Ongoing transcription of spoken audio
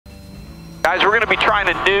Guys, we're going to be trying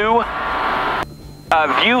a new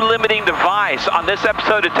view limiting device on this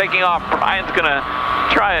episode of Taking Off. Bryan's going to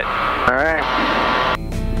try it. All right.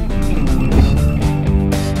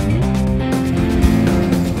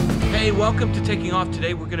 Hey, welcome to Taking Off.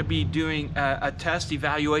 Today we're going to be doing a test,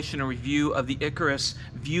 evaluation, and review of the ICARUS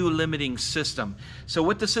view limiting system. So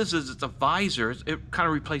what this is it's a visor. It kind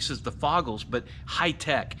of replaces the Foggles, but high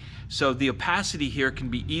tech. So the opacity here can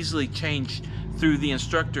be easily changed through the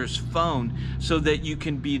instructor's phone so that you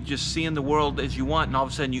can be just seeing the world as you want, and all of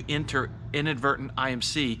a sudden you enter Inadvertent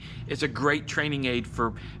IMC. It's a great training aid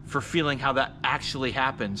for feeling how that actually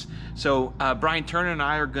happens. So Bryan Turner and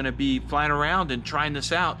I are going to be flying around and trying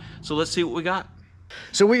this out. So let's see what we got.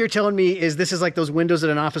 So what you're telling me is this is like those windows at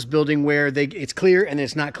an office building where it's clear and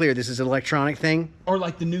it's not clear. This is an electronic thing? Or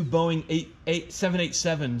like the new Boeing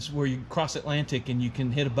 787s where you cross Atlantic and you can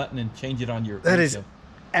hit a button and change it on your That is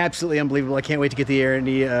absolutely unbelievable. I can't wait to get the air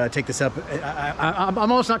and take this up. I'm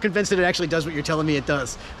almost not convinced that it actually does what you're telling me it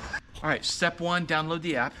does. All right, step one, download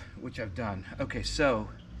the app, which I've done. Okay, so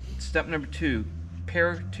step number two,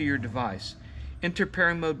 pair to your device. Enter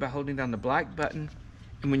pairing mode by holding down the black button,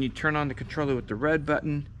 and when you turn on the controller with the red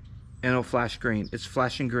button, and it'll flash green. It's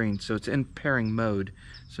flashing green, so it's in pairing mode.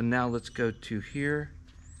 So now let's go to here,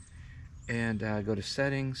 and go to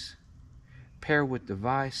settings, pair with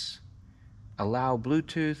device, allow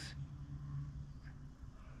Bluetooth,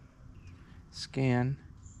 scan.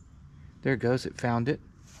 There it goes, it found it.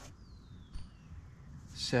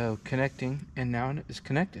 So connecting, and now it's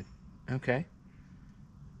connected. Okay,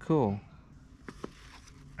 cool.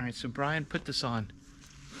 All right, so Bryan, put this on.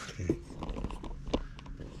 Okay.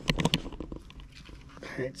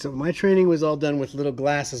 All right, so my training was all done with little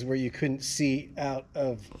glasses where you couldn't see out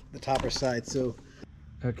of the top or side. So,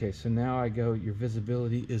 okay, so now I go. Your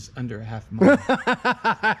visibility is under a half mile.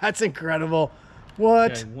 That's incredible.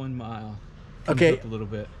 What? Okay, 1 mile. Comes okay, up a little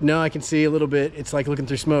bit. No, I can see a little bit. It's like looking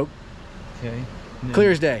through smoke. Okay.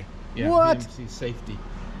 Clear as day. Yeah, what? VMC safety.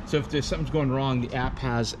 So if there's something's going wrong, the app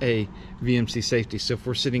has a VMC safety. So if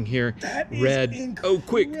we're sitting here, that is red, incredible.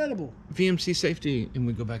 quick, VMC safety, and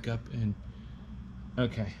we go back up and,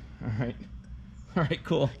 okay, all right,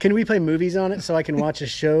 cool. Can we play movies on it so I can watch a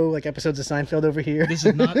show like episodes of Seinfeld over here? This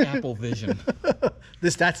is not Apple Vision.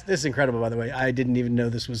 This is incredible, by the way. I didn't even know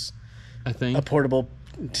this was a thing, a portable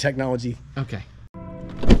technology. Okay.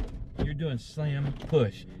 You're doing slam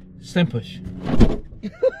push. Slam push.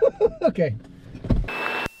 Okay.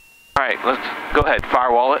 All right, let's go ahead,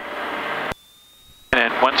 firewall it.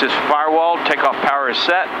 And once it's firewalled, takeoff power is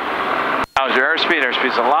set. How's your airspeed?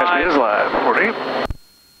 Airspeed's alive. Airspeed is live, 40.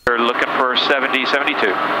 We're looking for 70,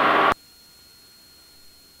 72.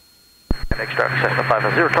 Next traffic, Cessna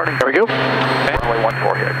 5-0, turning. There we go. Okay. Runway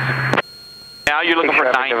 14 here. Now you're looking for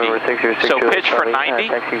 90. So pitch for 90.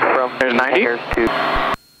 There's 90.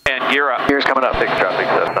 And gear up. Gear's coming up. Take traffic,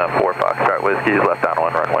 Cessna 4 Foxtrot Whiskey, left down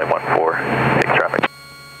on runway 14. Take traffic.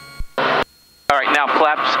 All right, now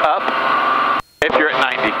flaps up if you're at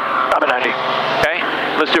 90. I'm at 90.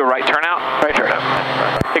 Okay, let's do a right turnout. Right turnout.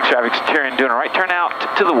 Hicks traffic, Centurion doing a right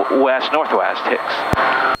turnout to the west, northwest, Hicks.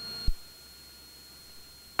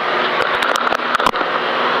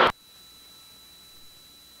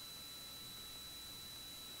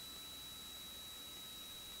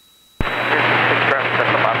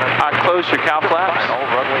 Your cow flaps.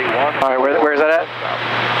 All right, where is that at?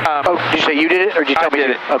 Oh, did you say you did it, or did you tell me I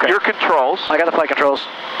did it? Okay. Your controls. I got the flight controls.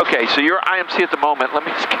 Okay, so you're IMC at the moment. Let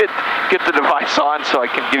me just get the device on so I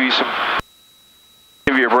can give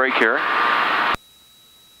you a break here.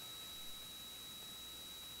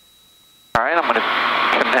 All right, I'm going to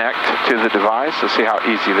connect to the device. Let's see how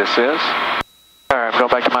easy this is. All right, I'm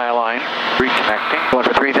going back to my line. Reconnecting. Going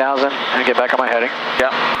for 3,000 and get back on my heading.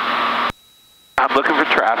 Yep. I'm looking for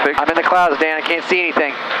traffic. I'm in the clouds, Dan. I can't see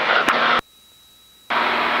anything.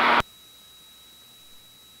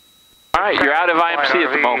 All right, you're out of IMC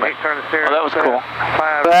at the moment. Oh, that was cool.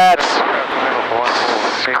 That's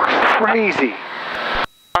crazy.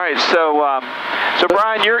 All right, so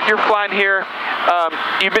Bryan, you're flying here.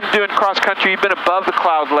 You've been doing cross country. You've been above the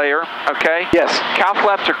cloud layer, okay? Yes. Cow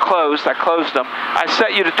flaps are closed. I closed them. I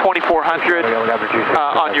set you to 2400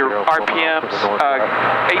 on your RPMs.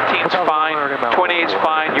 18's fine. 28's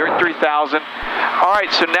fine. You're at 3000. All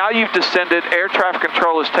right, so now you've descended. Air traffic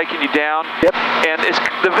control is taking you down. Yep. And it's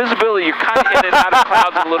the visibility. You're kind of in and out of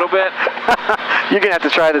clouds a little bit. You're gonna have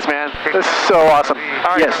to try this, man. This is so awesome.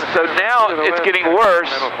 All right. Yes. So now it's getting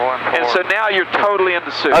worse, and so now you're totally in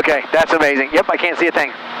the suit. Okay, that's amazing. Yep, I can't see a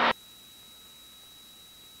thing.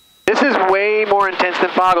 This is way more intense than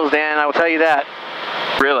Foggles, Dan, I will tell you that.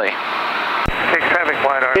 Really?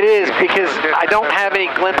 It is, because I don't have any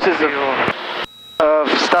glimpses of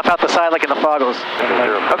stuff out the side like in the Foggles.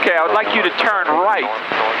 Okay, I would like you to turn right,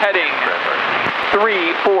 heading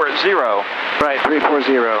 340. Right,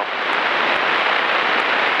 340.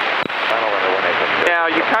 Now,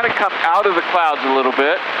 you kind of come out of the clouds a little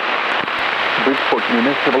bit. Bridgeport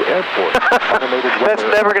Municipal Airport. That's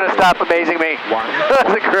never going to stop amazing me.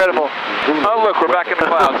 That's incredible. Oh, look, we're back in the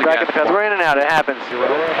clouds again. Back in the clouds. We're in and out. It happens.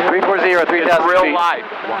 340, 3,000 It's real feet. life.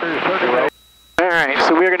 All right,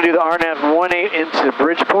 so we're going to do the RNAV 18 into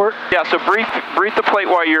Bridgeport. Yeah, so brief the plate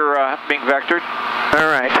while you're being vectored. All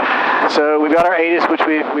right, so we've got our ATIS, which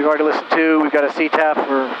we've already listened to. We've got a CTAF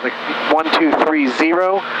for like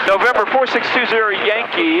 1230. November 4620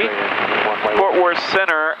 Yankee, Fort Worth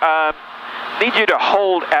Center. Need you to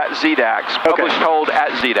hold at ZDAX. Published hold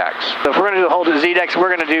at ZDAX. So if we're going to do a hold at ZDAX,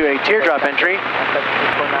 we're going to do a teardrop entry.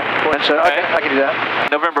 And so, okay, I can do that.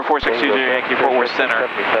 November 4620 Yankee, Fort Worth Center.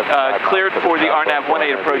 Cleared for the RNAV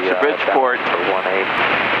 18 approach to Bridgeport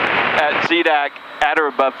at ZDAC at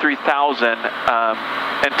or above 3,000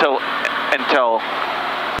 until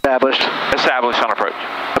established on approach.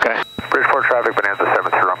 Okay. Bridgeport traffic, Bonanza 7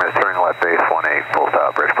 through Romeo, turning left base 18, full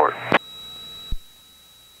stop, Bridgeport.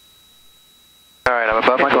 All right, I'm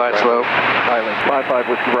above my glide slope. Island 55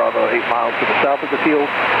 Whiskey Bravo, 8 miles to the south of the field.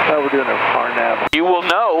 We're doing a RNAV. You will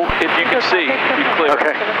know if you can see. You clear.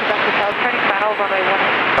 Okay.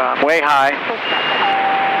 Way high.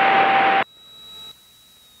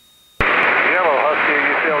 Yellow Husky,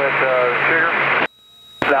 you still at Sugar?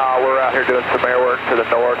 No, we're out here doing some air work to the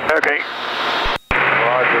north. Okay.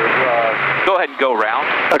 Roger. Go ahead and go round.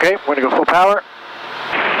 Okay, we're going to go full power.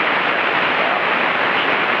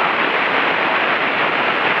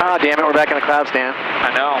 Oh, damn it, we're back in the clouds, Dan. I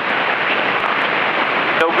know.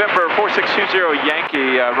 November 4620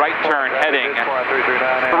 Yankee, right turn heading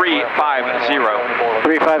 350.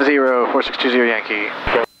 350, 4620 Yankee.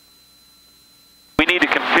 We need to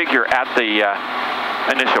configure at the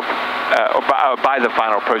initial, by the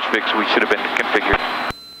final approach fix, we should have been configured.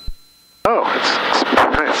 Oh,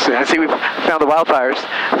 I see we've found the wildfires.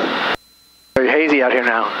 Very hazy out here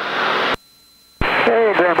now.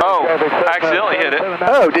 Oh, I accidentally hit it.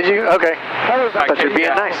 Oh, did you? Okay. I thought you were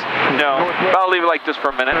being nice. No, I'll leave it like this for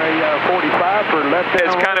a minute.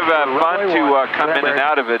 It's kind of fun to come in and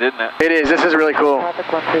out of it, isn't it? It is. This is really cool.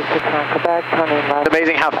 It's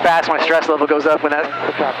amazing how fast my stress level goes up when that...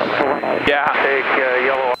 Yeah. Take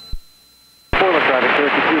yellow. Portland traffic,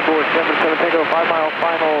 3247, Tango, 5 mile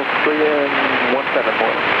final, 3 and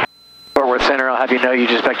 174. Fort Worth Center, I'll have you know you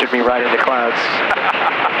just vectored me right into clouds.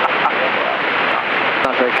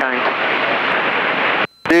 Not very kind.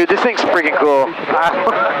 Dude, this thing's freaking cool. 7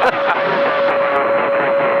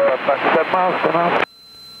 miles.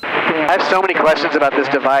 I have so many questions about this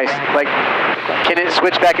device. Like, can it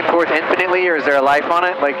switch back and forth infinitely, or is there a life on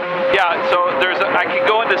it? Like, yeah, so I can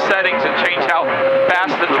go into settings and change how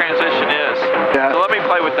fast the transition is. Yeah. So let me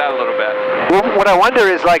play with that a little bit. Well, what I wonder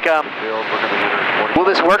is, like, will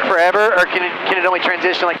this work forever, or can it only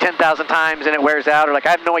transition like 10,000 times and it wears out? Or like,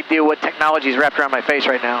 I have no idea what technology is wrapped around my face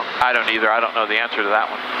right now. I don't either. I don't know the answer to that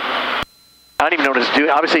one. I don't even know what it's doing.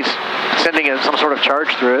 Obviously, it's sending some sort of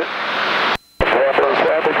charge through it.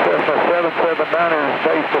 Traffic Cessna 779 in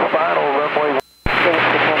space to final runway.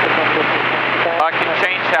 I can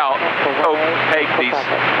change how opaque these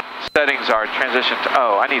settings are. Transition to,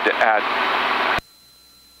 I need to add.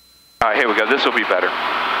 All right, here we go. This will be better.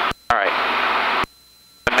 All right.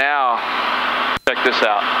 Now, check this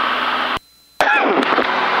out.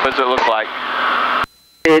 What does it look like?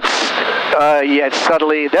 It's, yeah, it's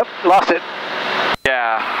subtly, yep, lost it.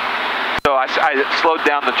 Yeah. So I slowed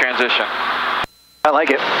down the transition. I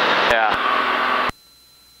like it. Yeah.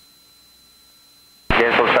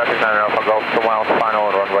 Cancel traffic 9 Alpha Golf 2 miles final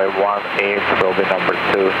on runway 18, will be number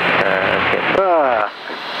 2.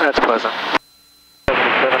 That's pleasant.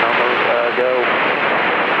 77 Alpha, go.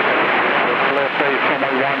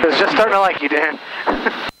 It's just starting to like you, Dan.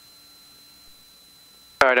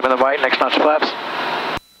 Alright, I'm in the white, next notch flaps.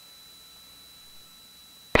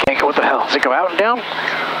 I can't go, what the hell? Does it go out and down?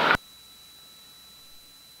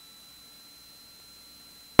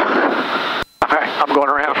 Alright, I'm going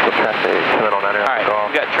around. Alright,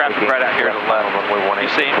 we got traffic right out here to the left. You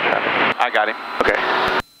see him? I got him. Okay.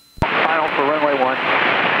 Final for runway 1.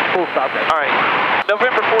 Full stop. Alright,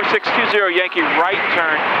 November 4620 Yankee, right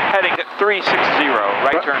turn, heading at 360.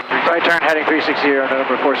 Right turn, 360. Right turn, heading 360,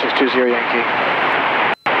 November 4620 Yankee.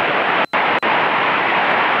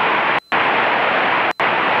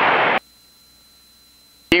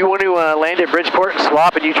 Do you want to land at Bridgeport,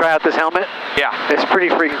 swap, and you try out this helmet? Yeah. It's pretty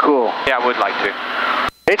freaking cool. Yeah, I would like to.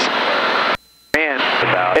 It's, man,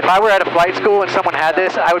 If I were at a flight school and someone had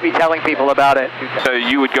this, I would be telling people about it. So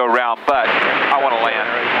you would go around, but I want to land.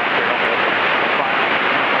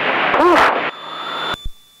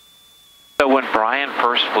 So when Bryan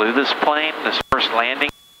first flew this plane, this first landing,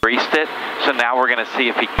 he greased it. So now we're going to see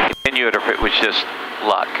if he can continue it or if it was just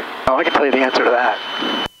luck. Oh, I can tell you the answer to that.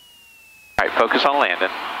 All right, focus on landing.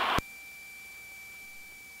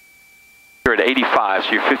 You're at 85,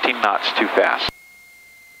 so you're 15 knots too fast.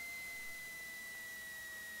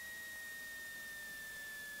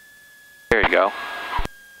 There you go.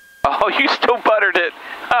 Oh, you still buttered it.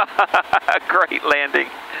 Great landing.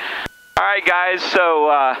 All right, guys, so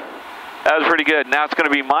that was pretty good. Now it's going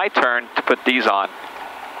to be my turn to put these on.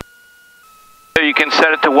 So you can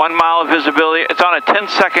set it to 1 mile of visibility. It's on a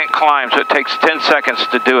 10-second climb, so it takes 10 seconds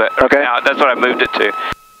to do it. Okay. Now, that's what I moved it to.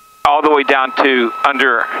 All the way down to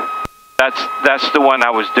under, that's the one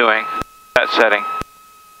I was doing, that setting.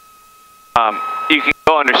 You can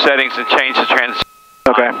go under settings and change the transition.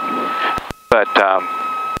 Okay. But,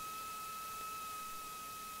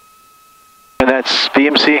 and that's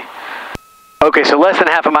VMC? Okay, so less than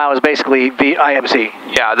half a mile is basically IMC.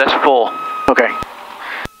 yeah, that's full. Okay.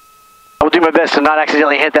 I'll do my best to not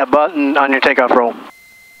accidentally hit that button on your takeoff roll.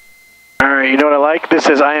 All right, you know what I like? This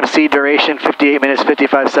says IMC duration 58 minutes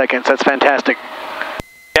 55 seconds. That's fantastic.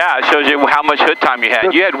 Yeah, it shows you how much hood time you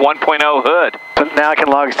had. You had 1.0 hood. So now I can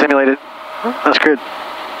log simulated. That's good.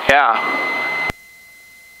 Yeah.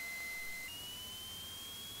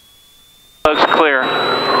 Looks clear.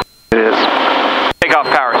 It is. Takeoff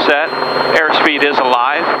power set. Airspeed is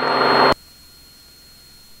alive.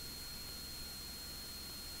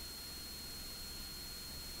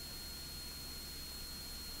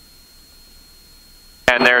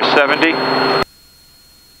 And there's 70.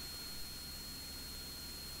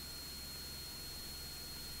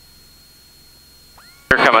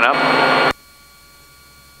 They're coming up.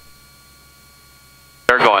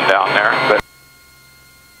 They're going down there, but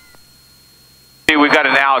see, we've got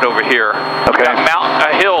an out over here. Okay. We've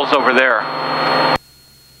got hills over there.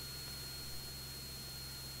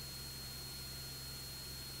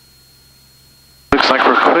 Looks like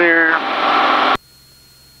we're clear.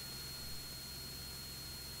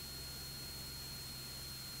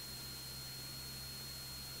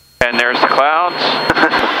 And there's the clouds.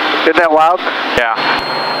 Isn't that wild?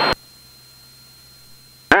 Yeah.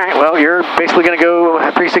 All right, well, you're basically going to go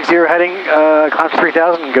 360 heading, climb to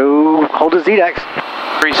 3000, and go hold his ZDAX.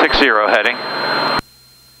 360 heading.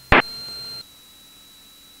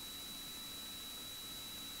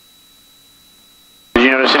 Did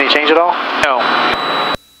you notice any change at all? No.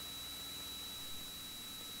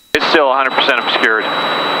 It's still 100% obscured.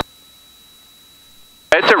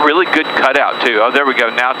 It's a really good cutout too. Oh, there we go.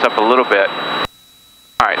 Now it's up a little bit.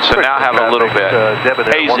 All right, so now I have a little bit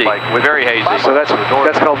hazy, very hazy. So that's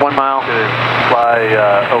called 1 mile. Fly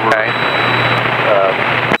over. Okay.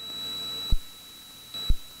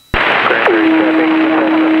 Victor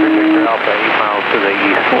Alpha 8 miles to the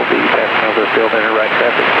east. Will be passing over the field enter right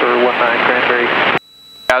traffic for 19 Cranberry.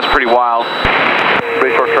 That was pretty wild.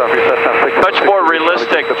 Bridgeport traffic, Much more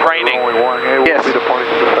realistic training. Yes. Will be departing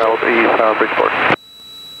to the southeast Bridgeport.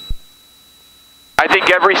 I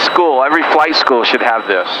think every school, every flight school should have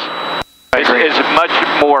this. It's much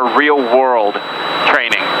more real world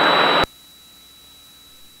training.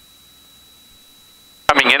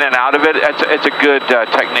 Coming in and out of it, it's a good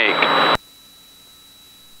technique.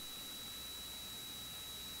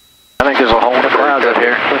 I think there's a whole lot of clouds up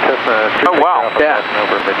here. Oh wow. Yeah.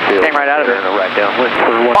 Came right out of it.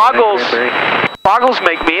 Foggles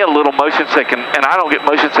make me a little motion sick, and I don't get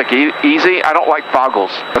motion sick easy. I don't like Foggles.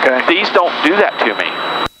 Okay. These don't do that to me.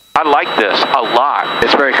 I like this a lot.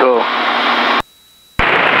 It's very cool.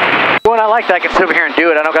 When I like that, I can sit over here and do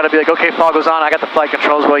it. I don't got to be like, okay, Foggles on, I got the flight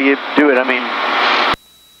controls while you do it. I mean...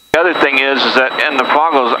 The other thing is that in the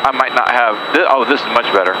Foggles, I might not have... Oh, this is much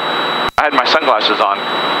better. I had my sunglasses on.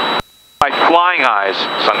 My flying eyes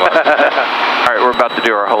sunglasses. All right, we're about to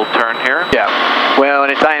do our hold turn here. Yeah. Well,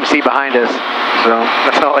 and it's IMC behind us, so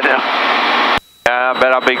that's all I know. Yeah, I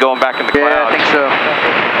bet I'll be going back in the clouds. Yeah, I think so.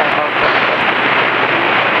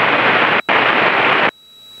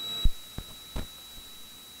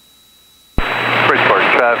 Bridgeport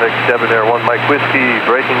traffic, Debonair 1 Mike Whiskey,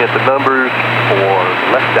 braking at the numbers for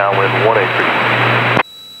left downwind 183.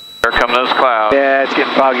 There come those clouds. Yeah, it's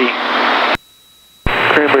getting foggy.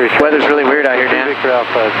 Cranberry. Weather's really weird out here, Dan. Victor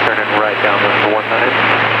Alpha is turning right downwind 19.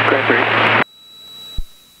 Cranberry.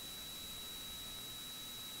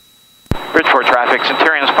 Bridgeport traffic,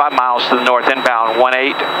 Centurion is 5 miles to the north, inbound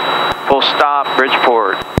 18. Full stop,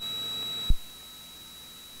 Bridgeport.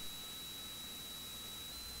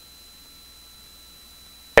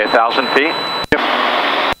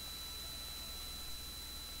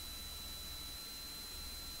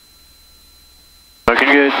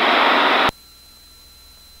 Looking good.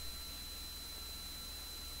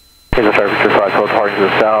 Hazel traffic 25, code parking to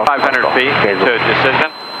the south. 500 feet to decision.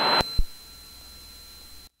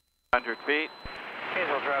 100 feet.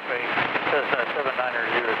 Hazel traffic, Cessna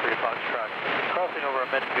 7903 Foxtrot. Crossing over a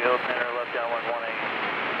midfield, center left downwind 18.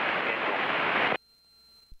 Angel.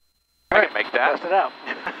 I can make that. Test it out.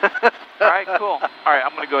 All right, cool. All right,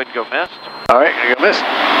 I'm going to go ahead and go missed. All right, gonna go missed.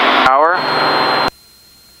 Power.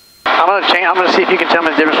 I'm gonna see if you can tell me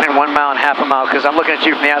the difference between 1 mile and half a mile, because I'm looking at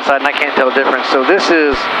you from the outside and I can't tell the difference. So this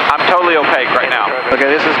is... I'm totally opaque right now. Okay,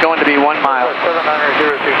 this is going to be 1 mile.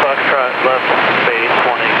 7903 Foxtrot, left base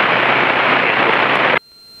 20.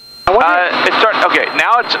 It's starting. Okay,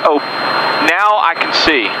 now it's open. Now I can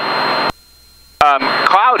see.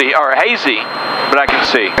 Cloudy or hazy, but I can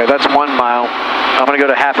see. Okay, that's 1 mile. I'm gonna go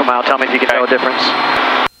to half a mile. Tell me if you can tell the difference.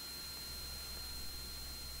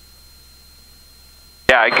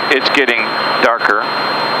 Yeah, it's getting darker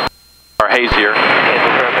or hazier.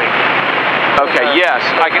 Okay, yes,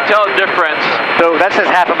 I can tell the difference. So that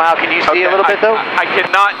says half a mile. Can you see a little bit though? I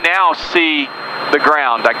cannot now see the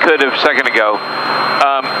ground. I could have a second ago.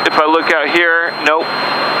 If I look out here, nope.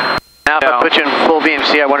 Now if I put you in full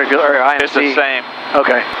VMC, I wonder if you're, or IMC. It's the same.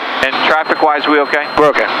 Okay. And traffic-wise, we okay? We're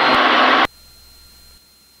okay.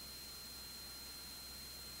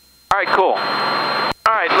 All right, cool.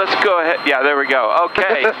 All right, let's go ahead. Yeah, there we go.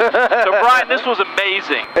 Okay. So, Bryan, this was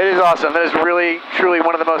amazing. It is awesome. That is really, truly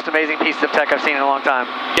one of the most amazing pieces of tech I've seen in a long time.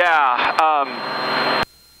 Yeah.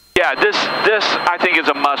 Yeah, this I think is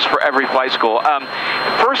a must for every flight school.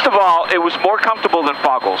 First of all, it was more comfortable than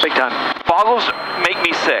Foggles. Big time. Foggles make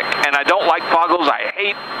me sick, and I don't like Foggles. I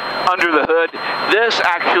hate under the hood. This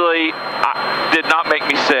actually did not make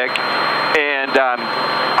me sick, and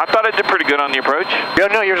I thought I did pretty good on the approach.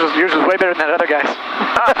 No, yours was way better than that other guy's.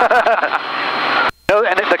 No,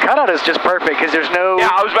 and the cutout is just perfect because there's no...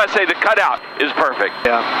 Yeah, I was about to say the cutout is perfect.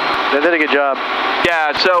 Yeah, they did a good job.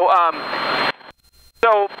 Yeah, so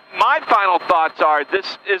my final thoughts are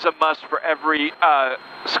this is a must for every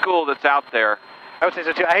school that's out there. I would say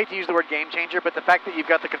so too. I hate to use the word game changer, but the fact that you've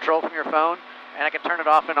got the control from your phone and I can turn it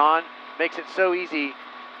off and on makes it so easy.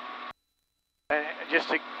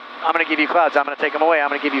 I'm going to give you clouds. I'm going to take them away. I'm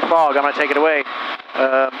going to give you fog. I'm going to take it away.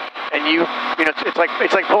 And you know, it's like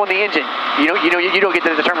pulling the engine. You don't get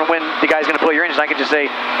to determine when the guy's going to pull your engine. I can just say,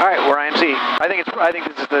 all right, we're IMC. I think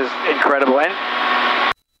this is incredible. And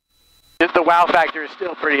the wow factor is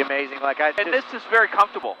still pretty amazing. And this is very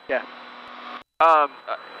comfortable. Yeah.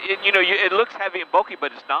 It looks heavy and bulky,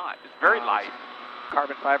 but it's not. It's very light.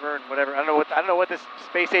 Carbon fiber and whatever. I don't know what this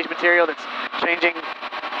space age material that's changing.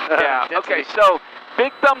 Yeah. Okay. So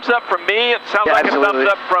big thumbs up from me. It sounds like absolutely. a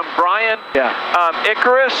thumbs up from Bryan. Yeah.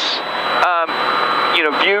 ICARUS.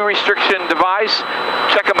 View restriction device.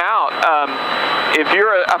 Check them out. If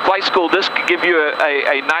you're a flight school, this could give you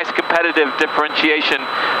a nice competitive differentiation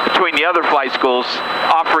between the other flight schools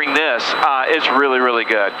offering this. It's really, really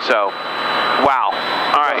good. So, wow.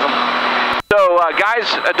 All right. So, guys,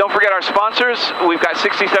 don't forget our sponsors. We've got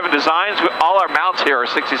 67 Designs. All our mounts here are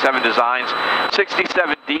 67 Designs.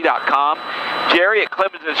 67D.com. Jerry at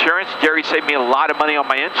Clemens Insurance. Jerry saved me a lot of money on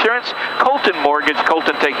my insurance. Colton Mortgage.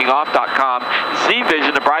 ColtonTakingOff.com.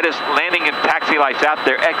 Z-Vision, the brightest landing and taxi lights out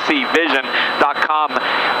there. XEVision.com.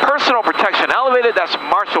 Personal Protection Elevated. That's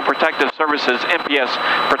Marshall Protective Services.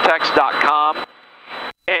 MPSProtects.com.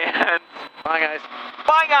 And Flying Eyes.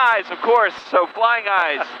 Flying Eyes, of course. So Flying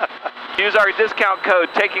Eyes. Use our discount code,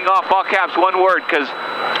 taking off, all caps, one word, because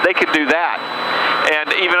they can do that.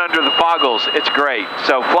 And even under the Foggles, it's great.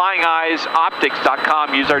 So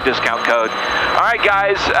flyingeyesoptics.com, use our discount code. All right,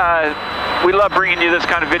 guys, we love bringing you this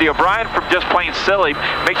kind of video. Bryan from Just Plain Silly,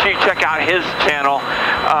 make sure you check out his channel.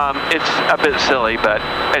 It's a bit silly, but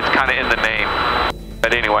it's kind of in the name.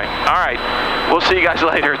 But anyway, all right, we'll see you guys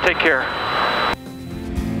later. Take care.